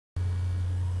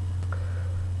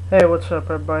Hey, what's up,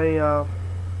 everybody?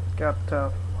 Got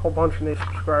a whole bunch of new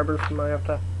subscribers, and I have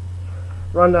to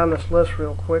run down this list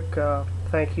real quick.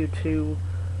 Thank you to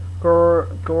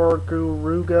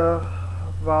Gorguruga,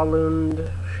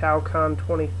 Volund,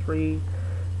 Shaokan23,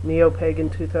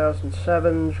 Neopagan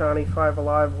 2007, Johnny 5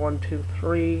 Alive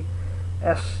 123,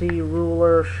 SC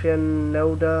Ruler, Shin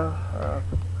Noda,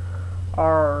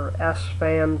 RS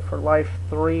Fan for Life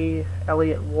 3,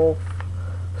 Elliot Wolf,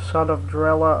 Son of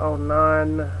Drella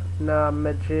 09,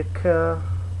 Namagika,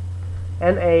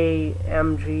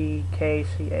 Namgkca,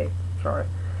 sorry,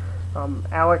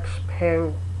 Alex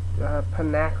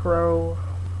Panacro,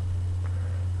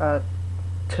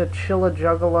 Tequila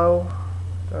Juggalo,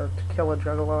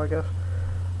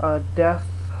 I guess,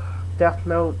 Death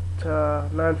Note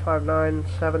 959,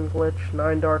 7 Glitch,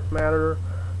 9 Dark Matter,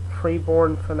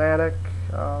 Freeborn Fanatic,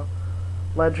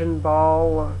 Legend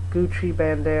Ball, Gucci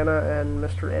Bandana, and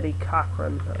Mr. Eddie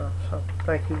Cochran. So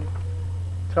thank you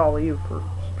to all of you for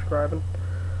subscribing.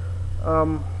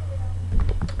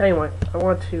 Anyway, I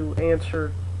want to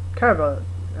answer kind of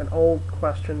an old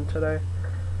question today.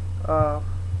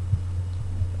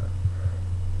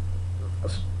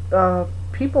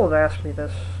 People have asked me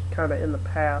this kind of in the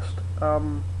past.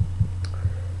 And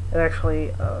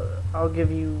actually, I'll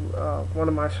give you one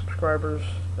of my subscribers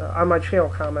on my channel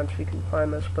comments. You can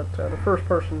find this, but the first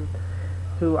person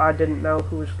who I didn't know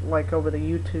who was like over the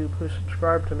YouTube who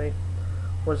subscribed to me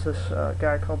was this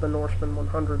guy called the Norseman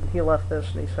 100. He left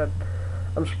this and he said,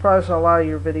 "I'm surprised a lot of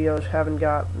your videos haven't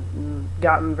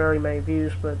gotten very many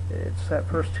views, but it's that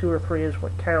first 2 or 3 is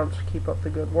what counts. Keep up the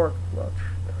good work," which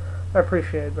I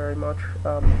appreciate it very much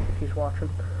if he's watching.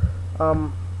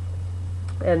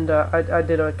 And I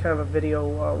did a kind of a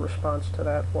video response to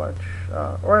that, which,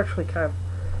 or actually kind of,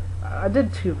 I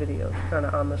did 2 videos kind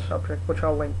of on this subject, which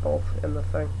I'll link both in the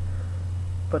thing.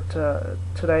 But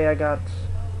today I got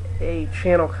a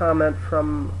channel comment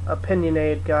from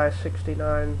Opinionated Guy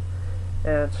 69,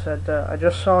 and it said, "I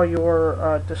just saw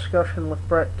your discussion with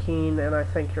Brett Keane, and I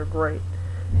think you're great.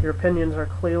 Your opinions are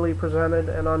clearly presented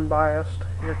and unbiased.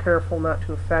 You're careful not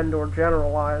to offend or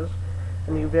generalize,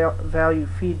 and you value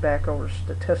feedback over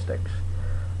statistics.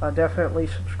 Definitely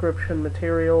subscription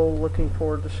material. Looking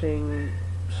forward to seeing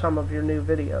some of your new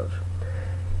videos."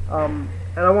 And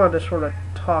I wanted to sort of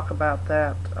talk about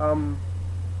that,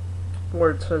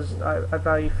 where it says I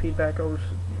value feedback over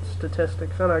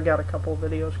statistics, and I got a couple of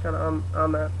videos kind of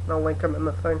on that, and I'll link them in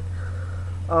the thing.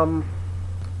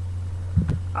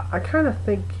 I kind of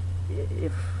think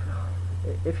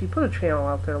if you put a channel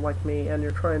out there like me, and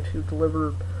you're trying to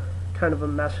deliver kind of a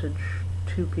message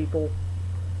to people,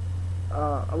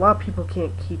 a lot of people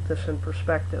can't keep this in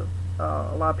perspective.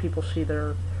 A lot of people see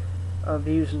their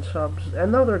views and subs,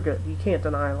 and though they're good, you can't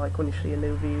deny, like, when you see a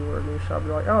new view or a new sub,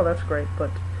 you're like, oh, that's great, but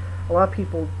a lot of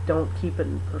people don't keep it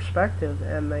in perspective,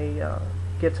 and they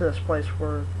get to this place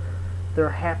where their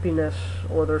happiness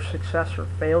or their success or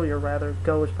failure, rather,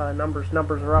 goes by numbers.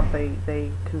 Numbers are up,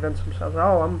 they convince themselves,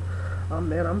 oh,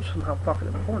 man, I'm somehow fucking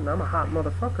important, I'm a hot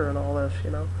motherfucker and all this, you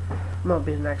know. I'm gonna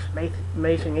be the next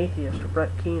amazing atheist or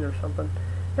Brett Keane or something.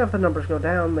 Yeah, if the numbers go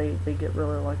down, they get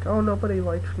really like, oh, nobody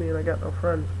likes me and I got no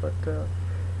friends. But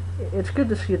it's good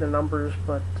to see the numbers,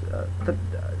 but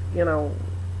you know,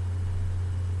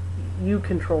 you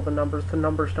control the numbers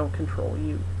don't control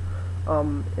you.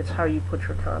 It's how you put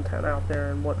your content out there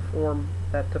and what form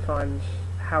that defines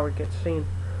how it gets seen.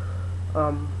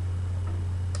 But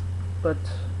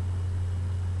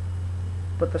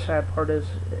the sad part is,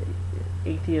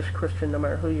 atheist, Christian, no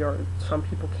matter who you are, some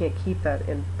people can't keep that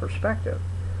in perspective,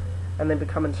 and they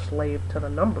become enslaved to the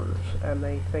numbers, and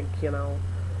they think, you know,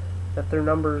 that their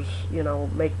numbers, you know,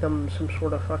 make them some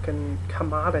sort of fucking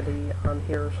commodity on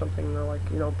here or something. They're like,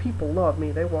 you know, people love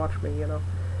me, they watch me, you know.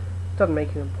 It doesn't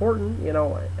make you important, you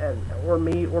know, or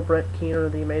me, or Brett Keane, or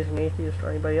the Amazing Atheist, or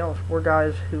anybody else. We're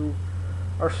guys who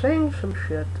are saying some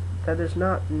shit that is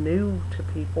not new to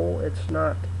people. It's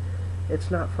not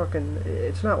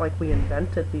like we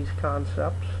invented these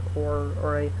concepts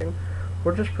or anything.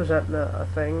 We're just presenting a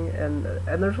thing, and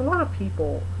there's a lot of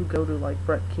people who go to, like,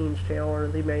 Brett Keane's channel or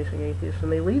The Amazing Atheist,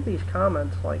 and they leave these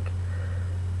comments like,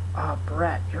 "Oh,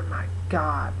 Brett, you're my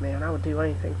god, man, I would do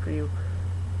anything for you."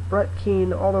 Brett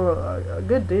Keane, although a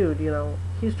good dude, you know,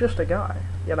 he's just a guy,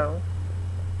 you know.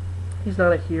 He's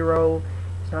not a hero,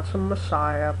 he's not some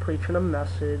messiah preaching a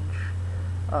message.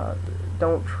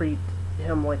 Don't treat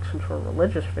him like some sort of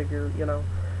religious figure, you know.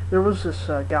 There was this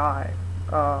guy,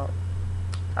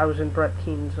 I was in Brett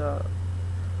Keane's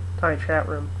tiny chat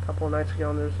room a couple of nights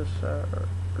ago, and there's this,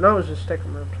 no, it was his stick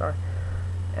room, sorry,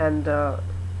 and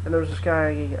And there was this guy,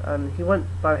 and he went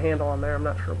by the handle on there, I'm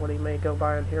not sure what he may go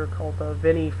by in here, called the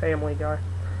Vinny Family Guy.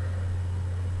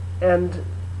 And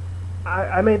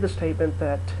I made the statement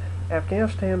that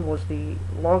Afghanistan was the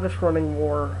longest running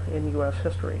war in U.S.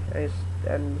 history,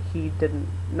 and he didn't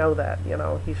know that.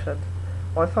 He said,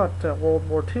 well, I thought World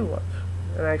War II was.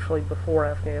 And actually, before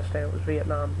Afghanistan, it was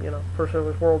Vietnam. First it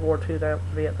was World War II, then it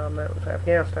was Vietnam, then it was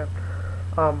Afghanistan.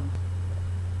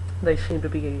 They seem to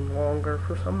be getting longer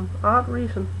for some odd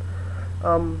reason.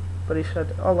 But he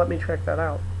said, oh, let me check that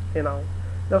out.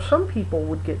 Now, some people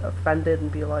would get offended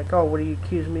and be like, oh, what are you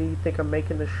accusing me? You think I'm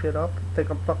making this shit up? You think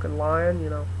I'm fucking lying?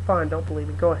 Fine, don't believe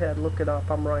me. Go ahead, look it up.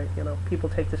 I'm right. People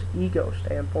take this ego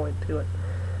standpoint to it.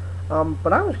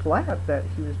 But I was glad that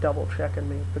he was double-checking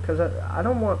me, because I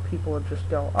don't want people to just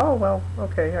go, oh, well,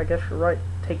 okay, I guess you're right.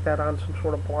 Take that on some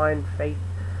sort of blind faith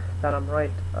that I'm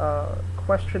right.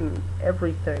 Question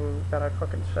everything that I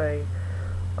fucking say.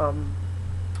 I'm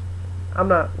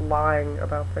not lying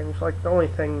about things. Like, the only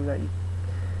thing that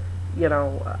I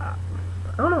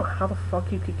don't know how the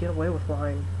fuck you could get away with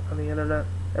lying on the internet.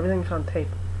 Everything's on tape.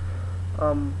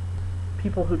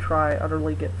 People who try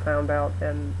utterly get found out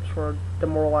and sort of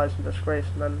demoralized and disgraced,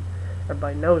 and then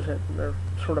everybody knows it, and they're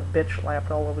sort of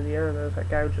bitch-slapped all over the internet. There's that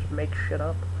guy who just makes shit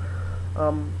up.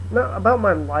 No, about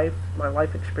my life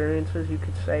experiences, you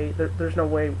could say there's no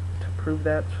way to prove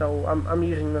that, so I'm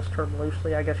using this term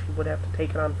loosely. I guess you would have to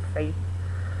take it on faith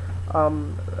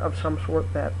of some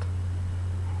sort that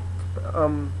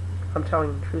I'm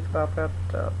telling the truth about that.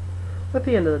 At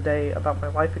the end of the day, about my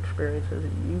life experiences,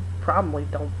 you probably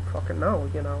don't fucking know,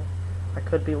 I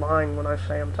could be lying when I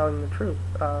say I'm telling the truth.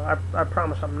 I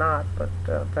promise I'm not, but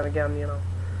then again,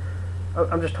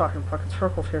 I'm just talking fucking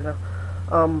circles here now.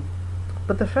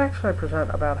 But the facts I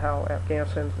present about how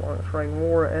Afghanistan's the longest running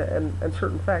war, and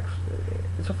certain facts,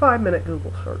 it's a 5-minute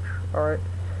Google search, alright?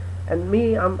 And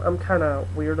me, I'm kind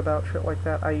of weird about shit like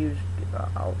that.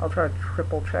 I'll try to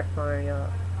triple check my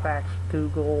facts,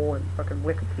 Google and fucking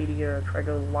Wikipedia, and try to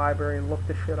go to the library and look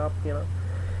this shit up,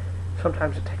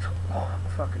 Sometimes it takes a long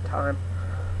fucking time.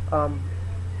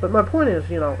 But my point is,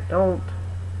 don't,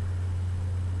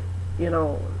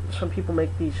 some people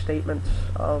make these statements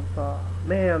of,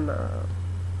 man,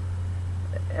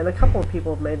 and a couple of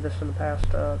people have made this in the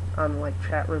past, on, like,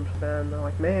 chat rooms, and they're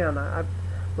like, man, I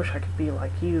wish I could be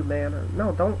like you, man. Or,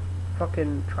 no, don't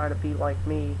fucking try to be like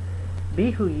me.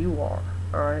 Be who you are,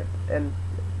 alright? And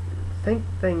think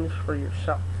things for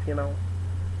yourself,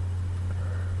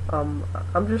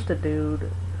 I'm just a dude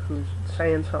who's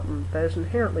saying something that is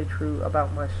inherently true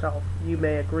about myself. You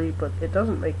may agree, but it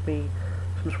doesn't make me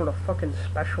some sort of fucking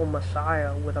special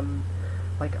messiah with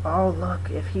like, oh, look,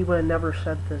 if he would have never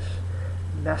said this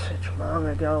message long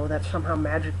ago, that somehow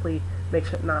magically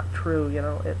makes it not true,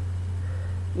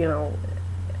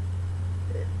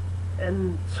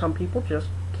 and some people just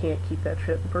can't keep that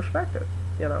shit in perspective,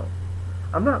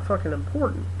 I'm not fucking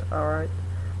important, alright?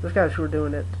 There's guys who are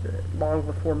doing it long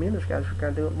before me, there's guys who are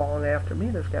going to do it long after me,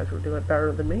 there's guys who are doing it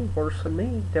better than me, worse than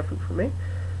me, different from me.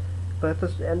 But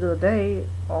at the end of the day,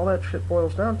 all that shit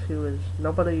boils down to is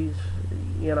nobody's,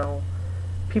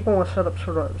 people want to set up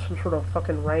some sort of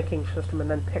fucking ranking system and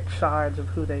then pick sides of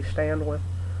who they stand with.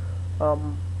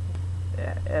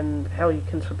 And hell, you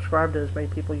can subscribe to as many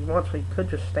people you want, so you could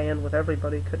just stand with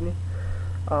everybody, couldn't you?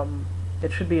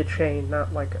 It should be a chain,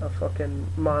 not like a fucking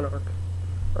monarch,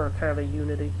 or kind of a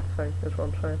unity thing, is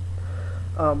what I'm saying.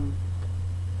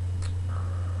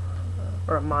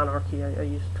 Or a monarchy, I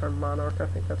use the term monarch, I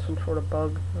think that's some sort of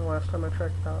bug. The last time I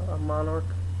checked out, a monarch.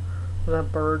 Was that a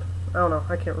bird? I don't know,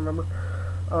 I can't remember.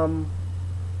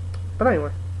 But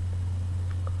anyway.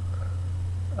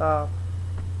 That's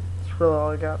really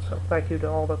all I got, so thank you to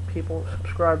all the people who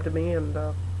subscribe to me, and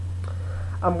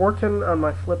I'm working on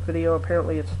my flip video.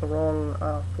 Apparently it's the wrong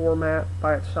format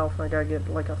by itself, and I gotta get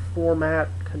like a format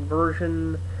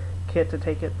conversion kit to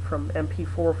take it from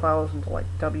MP4 files into like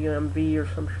WMV or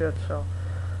some shit, so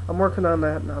I'm working on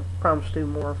that, and I promise to do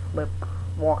more flip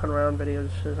walking around videos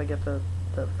as soon as I get the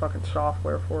fucking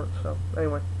software for it. So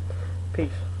anyway,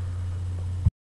 peace.